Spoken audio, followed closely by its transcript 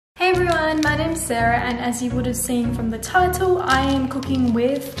everyone, my name's Sarah, and as you would have seen from the title, I am cooking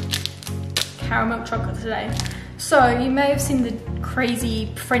with caramel chocolate today. So you may have seen the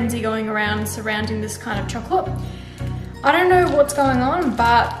crazy frenzy going around surrounding this kind of chocolate. I don't know what's going on,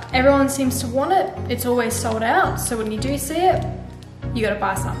 but everyone seems to want it. It's always sold out, so when you do see it, you gotta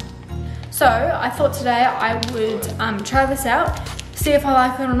buy some. So I thought today I would try this out, see if I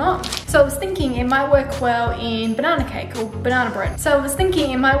like it or not. So I was thinking it might work well in banana cake or banana bread.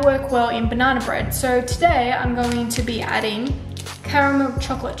 So today I'm going to be adding caramel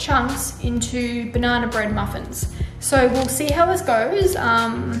chocolate chunks into banana bread muffins. So we'll see how this goes.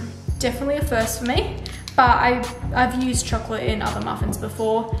 Definitely a first for me, but I've used chocolate in other muffins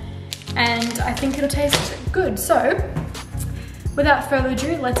before and I think it'll taste good. So without further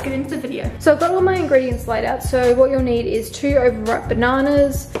ado, let's get into the video. So I've got all my ingredients laid out. So what you'll need is 2 overripe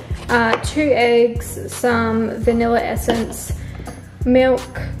bananas, 2 eggs, some vanilla essence, milk,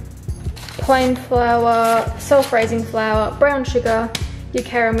 plain flour, self-raising flour, brown sugar, your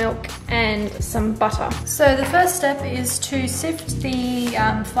CARAMILK, and some butter. So the first step is to sift the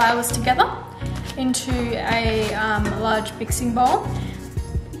flours together into a large mixing bowl.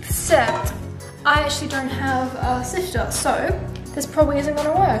 Except I actually don't have a sifter, so this probably isn't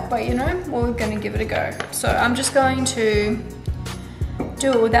going to work, but you know, we're going to give it a go. So I'm just going to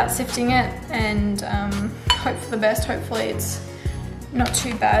do it without sifting it and hope for the best. Hopefully it's not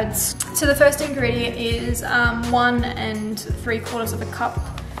too bad. So the first ingredient is 1 3/4 cup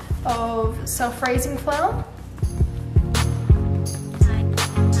of self-raising flour.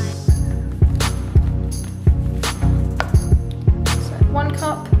 So 1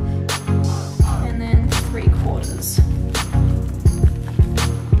 cup and then 3/4.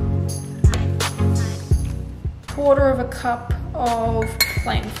 1/4 cup of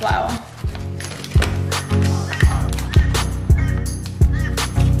plain flour.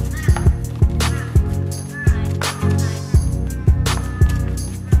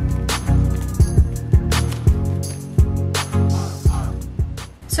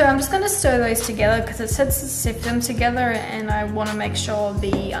 So I'm just going to stir those together because it says to sift them together, and I want to make sure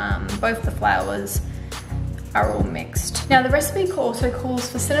the both the flours are all mixed. Now the recipe also calls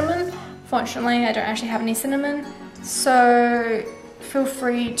for cinnamon. Fortunately, I don't actually have any cinnamon, so feel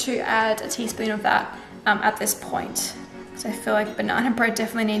free to add a teaspoon of that at this point. So I feel like banana bread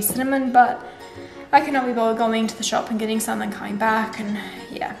definitely needs cinnamon, but I cannot be bothered going to the shop and getting some and coming back, and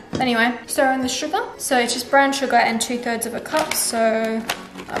yeah. Anyway, stir in the sugar. So it's just brown sugar and 2/3 cup. So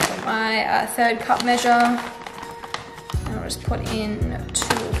I've got my 1/3 cup measure, and I'll just put in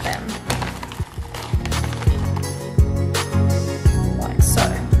 2 of them. Like so.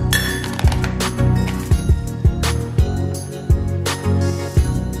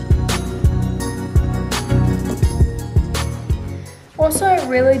 Also, I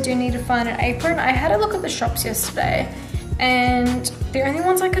really do need to find an apron. I had a look at the shops yesterday, and the only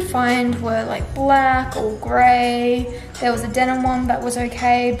ones I could find were like black or grey. There was a denim one that was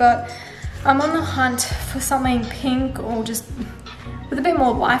okay, but I'm on the hunt for something pink or just with a bit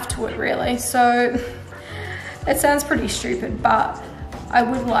more life to it, really. So it sounds pretty stupid, but I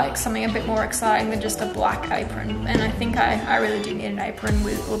would like something a bit more exciting than just a black apron. And I think I really do need an apron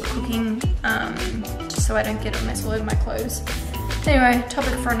with all the cooking, just so I don't get a mess all over my clothes. Anyway,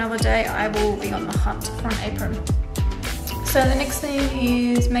 topic for another day. I will be on the hunt for an apron. So the next thing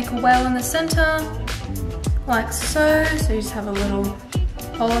is make a well in the center, like so. So you just have a little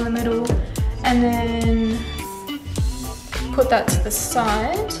hole in the middle, and then put that to the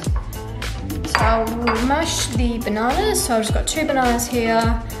side. So I'll mash the bananas. So I've just got 2 bananas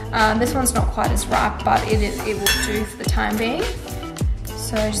here. This one's not quite as ripe, but it will do for the time being.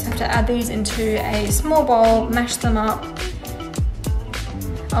 So I just have to add these into a small bowl, mash them up.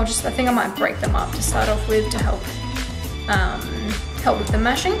 I think I might break them up to start off with to help with the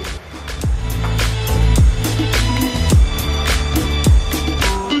mashing.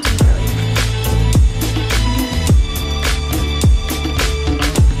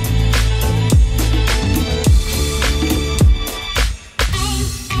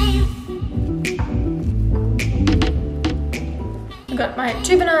 I've got my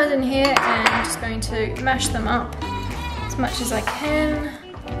 2 bananas in here, and I'm just going to mash them up as much as I can.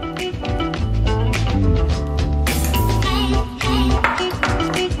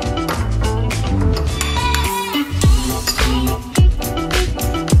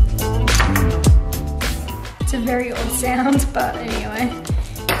 It's a very odd sound, but anyway,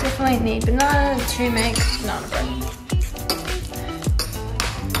 definitely need banana to make banana bread.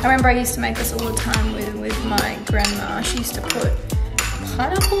 I remember I used to make this all the time with my grandma. She used to put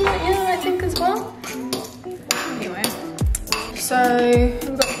pineapple in it, I think, as well. Anyway, so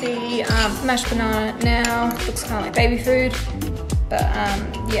we've got the mashed banana now. Looks kind of like baby food, but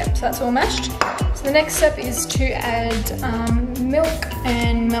yeah, so that's all mashed. So the next step is to add milk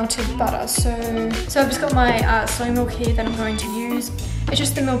and melted butter. So I've just got my soy milk here that I'm going to use. It's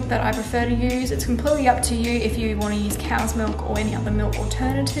just the milk that I prefer to use. It's completely up to you if you want to use cow's milk or any other milk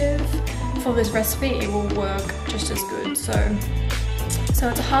alternative. For this recipe, it will work just as good. So it's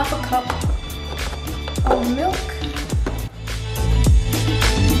a half a cup of milk.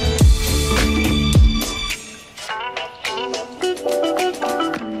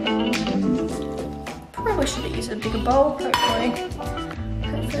 Probably should have used a bigger bowl, hopefully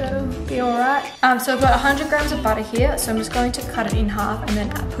it'll be alright. So I've got 100 grams of butter here, so I'm just going to cut it in half and then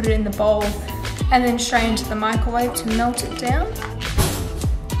put it in the bowl and then straight into the microwave to melt it down.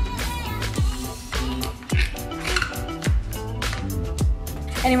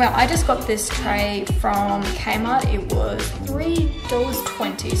 Anyway, I just got this tray from Kmart. It was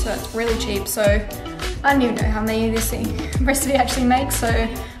 $3.20, so it's really cheap. So I don't even know how many this recipe actually makes, so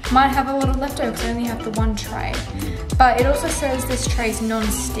might have a little left over because I only have the one tray. But it also says this tray is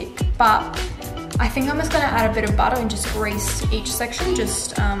non-stick, but I think I'm just gonna add a bit of butter and just grease each section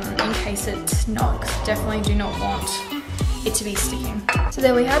just in case it's not, 'cause definitely do not want it to be sticking. So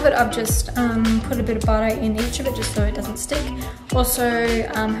there we have it. I've just put a bit of butter in each of it just so it doesn't stick. Also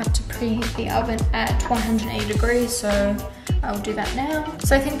have to preheat the oven at 180 degrees, so I'll do that now.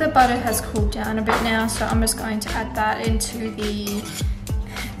 So I think the butter has cooled down a bit now, so I'm just going to add that into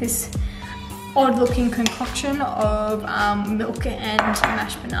this odd looking concoction of milk and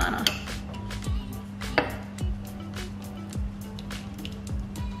mashed banana.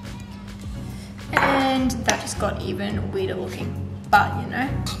 And that just got even weirder looking, but you know,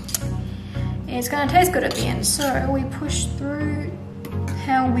 it's gonna taste good at the end. So we push through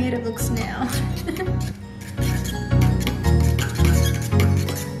how weird it looks now.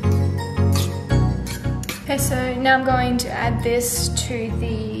 Okay, so now I'm going to add this to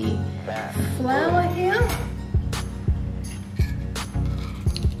the flour here.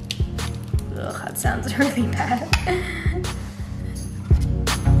 Ugh, that sounds really bad.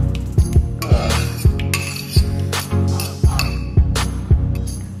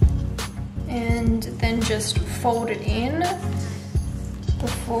 And then just fold it in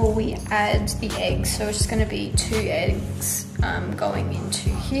before we add the eggs. So it's just going to be 2 eggs going into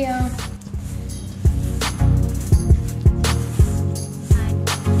here.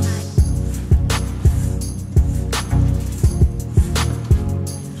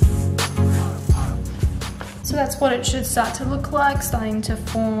 So that's what it should start to look like, starting to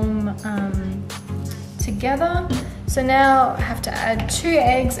form together. So now I have to add 2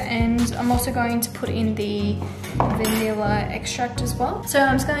 eggs, and I'm also going to put in the vanilla extract as well. So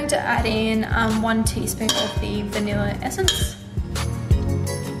I'm just going to add in 1 teaspoon of the vanilla essence.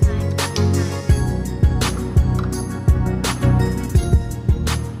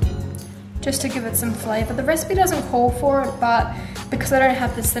 Just to give it some flavor. The recipe doesn't call for it, but because I don't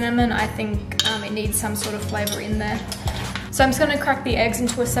have the cinnamon, I think it needs some sort of flavor in there. So I'm just going to crack the eggs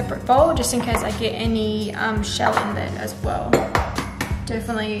into a separate bowl just in case I get any shell in there as well.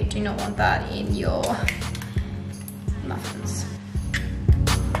 Definitely do not want that in your muffins.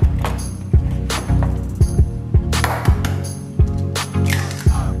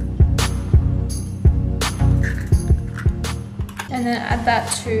 And then add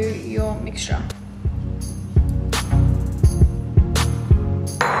that to your mixture.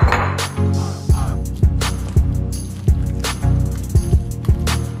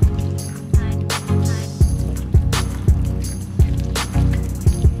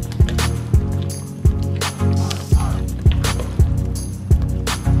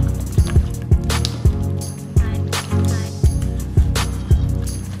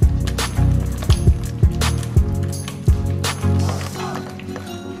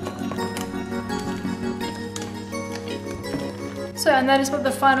 So, and that is what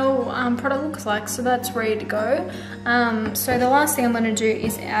the final product looks like. So that's ready to go. So the last thing I'm going to do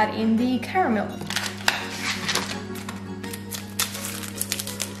is add in the caramel.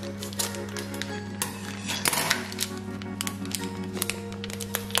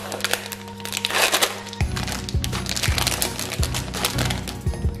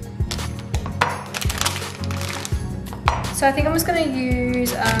 So I think I'm just going to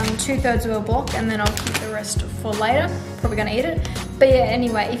use 2/3 of a block, and then I'll keep the rest for later. Probably going to eat it. But yeah,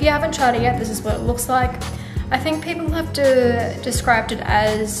 anyway, if you haven't tried it yet, this is what it looks like. I think people have described it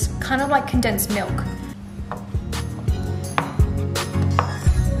as kind of like condensed milk.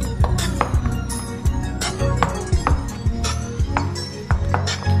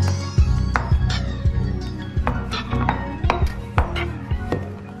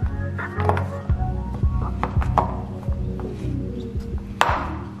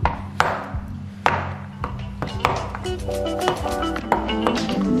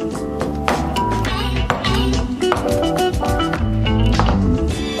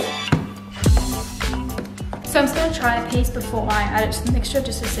 try a piece before I add it to the mixture,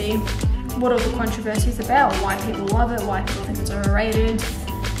 just to see what all the controversy is about, why people love it, why people think it's overrated.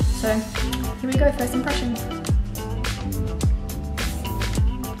 So here we go, first impressions.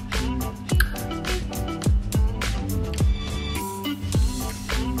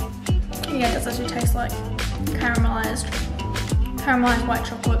 Yeah, it does actually taste like caramelized white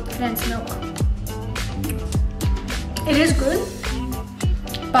chocolate, condensed milk. It is good,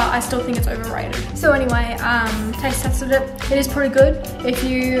 but I still think it's overrated. So anyway, taste tested it. It is pretty good. If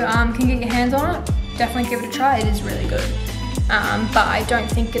you can get your hands on it, definitely give it a try. It is really good. But I don't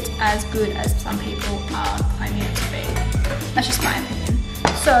think it's as good as some people are claiming it to be. That's just my opinion.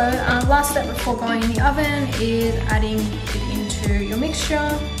 So last step before going in the oven is adding it into your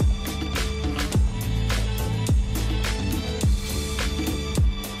mixture.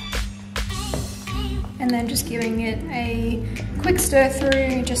 And then just giving it a quick stir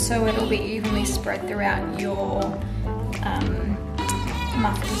through, just so it'll be evenly spread throughout your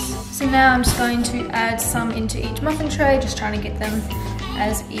muffins. So now I'm just going to add some into each muffin tray, just trying to get them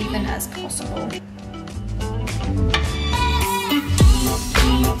as even as possible.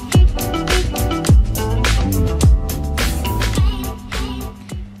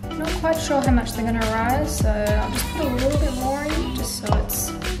 Not quite sure how much they're going to rise, so I'll just put a little bit more in, just so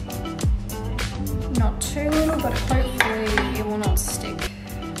it's not too little, but hopefully it will not stick.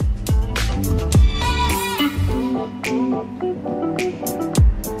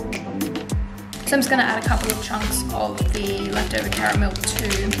 So I'm just going to add a couple of chunks of the leftover caramel to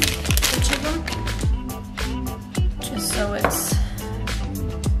each of them, just so it's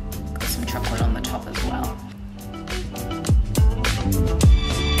got some chocolate on the top as well.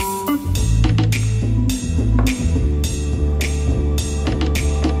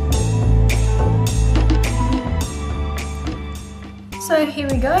 So here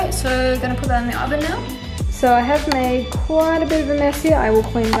we go, so gonna put that in the oven now. So I have made quite a bit of a mess here. I will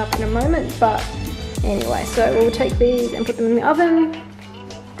clean it up in a moment, but anyway, so we'll take these and put them in the oven.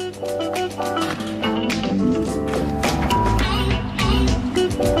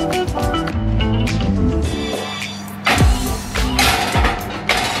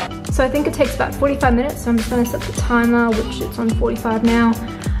 So I think it takes about 45 minutes, so I'm just gonna set the timer, which it's on 45 now,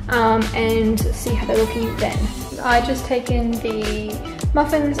 and see how they're looking then. I just taken the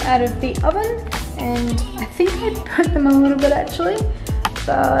muffins out of the oven, and I think I burnt them a little bit actually,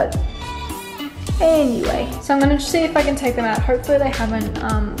 but anyway, so I'm gonna see if I can take them out. Hopefully they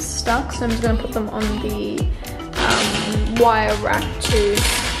haven't stuck, so I'm just gonna put them on the wire rack to,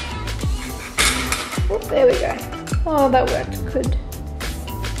 oh, there we go. Oh, that worked, good.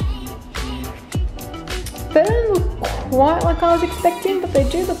 They don't look quite like I was expecting, but they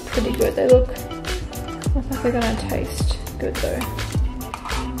do look pretty good. They look like they're gonna taste good though.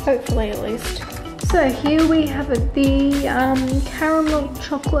 Hopefully at least. So here we have it, the caramel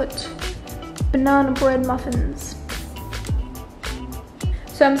chocolate banana bread muffins.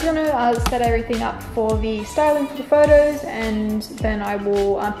 So I'm just gonna set everything up for the styling for the photos, and then I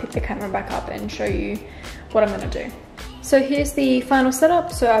will pick the camera back up and show you what I'm gonna do. So here's the final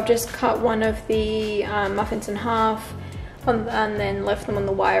setup. So I've just cut one of the muffins in half, and then left them on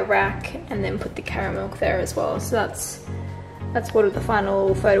the wire rack, and then put the CARAMILK there as well. So that's what the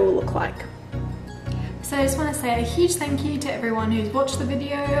final photo will look like. So I just want to say a huge thank you to everyone who's watched the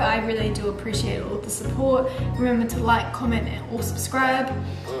video. I really do appreciate all of the support. Remember to like, comment, or subscribe.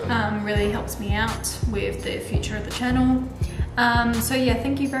 Really helps me out with the future of the channel. So yeah,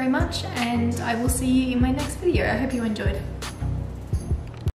 thank you very much, and I will see you in my next video. I hope you enjoyed.